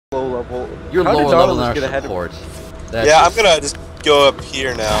low level. You're How lower did level than Nautilus our get ahead support. Yeah, I'm gonna just go up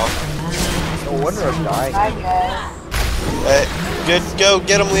here now. No wonder I'm dying. Hi guys. Good, go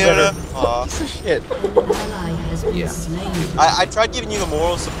get him, Leona. Aw. Shit. Yeah. I tried giving you the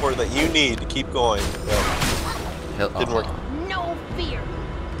moral support that you need to keep going. Hell, Didn't work. No fear.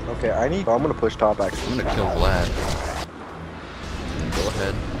 Okay, I'm gonna push top actually. I'm gonna kill Vlad. Go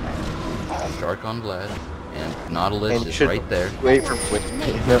ahead. Shark on Vlad. And Nautilus And is should right there. Wait for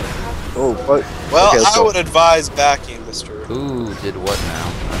Oh, but Well, okay, let's I go. would advise backing, Mr. Who did what now?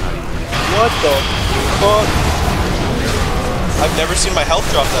 What the fuck? I've never seen my health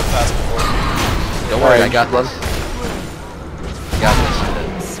drop that fast before. Don't worry, I Alright, got run. this. I got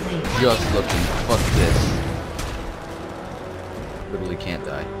this. Just looking. Fuck this. Literally can't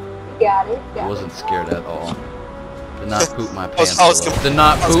die. Got it. I wasn't scared at all. Did not poop my I was pants a little. confused. Did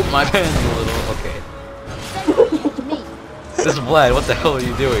not poop my pants a little. Okay. This is Vlad. What the hell are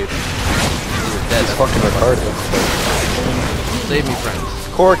you doing? You're dead. He's fucking retarded. Save me, friends.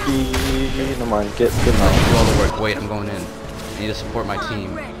 Corky. Never mind. Get I now. can do all the work. Wait, I'm going in. I need to support my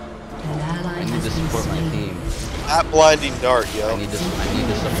team. I need to support my team. That blinding dart, I yo. need to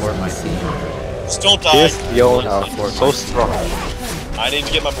support my team. Just don't die. This Leona, Support so my strong. I need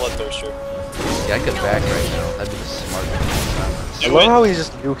to get my bloodthirster. Yeah, I could back right now. That'd be the smart thing. I love how he's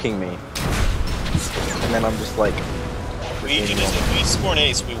just nuking me. And then I'm just like... We score an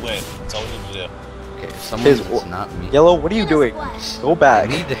ace, we win. That's all we need to do. Okay, if someone His- that's not me. Yellow, what are you doing? Go I back.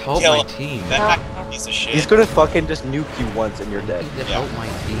 need to help Yellow. my team. That piece of shit. He's gonna fucking just nuke you once and you're I dead. need to Yeah. help my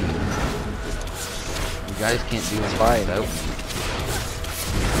team. You guys can't do anything fine. without me.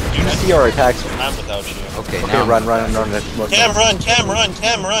 Dude, I See our attacks. time without you. Okay, Okay, now run. Cam, run, Cam, run,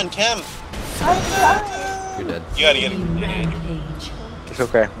 Cam, run, Cam. you're dead. You gotta get him. It's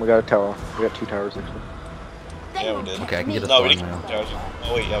okay. We got a tower. We got 2 towers actually. Yeah, we did. Okay, I can get a No, we thorn didn't. mail.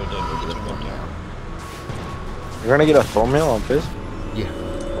 Oh wait, yeah, we did. We did. You're gonna get a thornmail on Fizz? Yeah.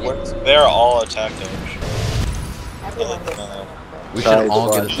 They're all attack damage. We should Besides all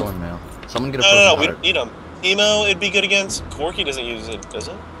get a what? thorn mail. Someone get a No, frozen we heart. don't need them. Emo, it'd be good against. Corky doesn't use it, does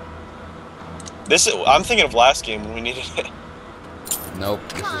it? I'm thinking of last game when we needed it. Nope,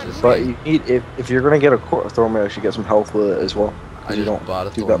 this is this But game. you need if you're gonna get a thornmail, you should get some health with it as well. I You just don't bought a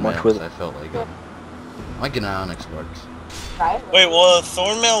do thorn that much mail with 'cause it. I felt like it. Might get an Onyx Sparks. Wait, will a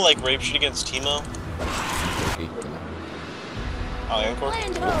Thornmail like rape shit against Teemo? Okay. Oh, and Corky?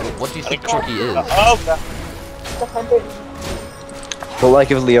 What do you think Corky is? Oh, But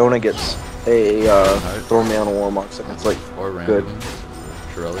like if Leona gets a thornmail and a warmox, and it's like Or good. random.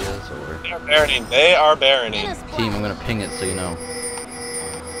 Shirelias or... they are baroning. They are baroning. Team, I'm gonna ping it so you know.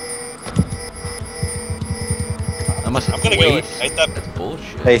 I must I'm gonna go wait. ignite that. That's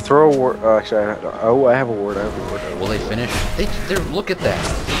bullshit. Hey, throw a ward. Actually, I have a ward. I have a ward. Will they finish? Look at that.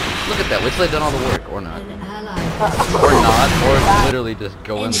 Look at that. Wait till they've done all the work. Or not. Or not. Or literally just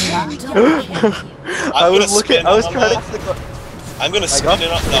go in there. I was looking. I was on trying that. to click on. I'm gonna spin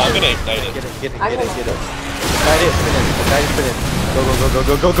it up. No, I'm gonna ignite it. Get it. Ignite it, spin it.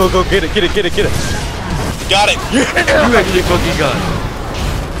 Go. Get it. Got it. You actually fucking got it.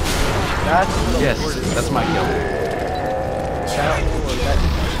 That's Yes, that's my kill.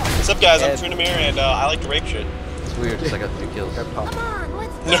 What's up, guys? I'm Trina Mir, and I like to rape shit. It's weird because I got 2 kills.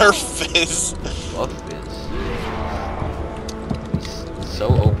 Nerf Fizz. Love Fizz. He's so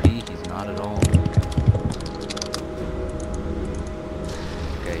OP, he's not at all.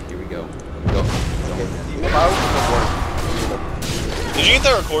 Okay, here we go. Go. Did you get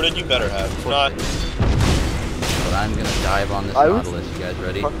that recorded? You better have. If not, But I'm gonna dive on this Nautilus. You guys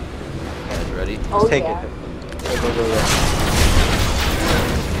ready? You guys ready? Oh, take yeah. it.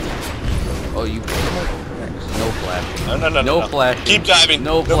 Oh, you. No flashing. no. No flashing. Keep diving.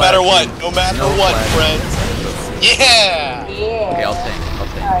 No No matter what. flashing. No matter No what, flashing. friends. Yeah. Yeah. Okay, I'll tank.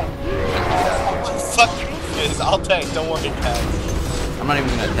 Alright. Fuck you, Fizz. I'll tank. Don't worry, guys. I'm not even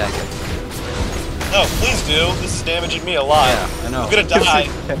gonna attack it. No, please do. This is damaging me a lot. Yeah, I know. I'm gonna die.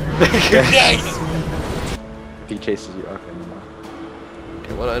 Dang it. If he chases you, okay. Never mind.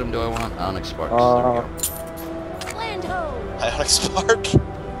 Okay, what item do I want? Onyx Sparks. Ionic Spark.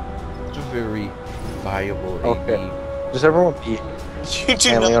 It's a very viable Okay. AD. Just everyone be. You do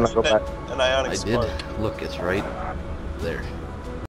And not Leona, need go back. an Ionic I Spark. did. Look, it's right there.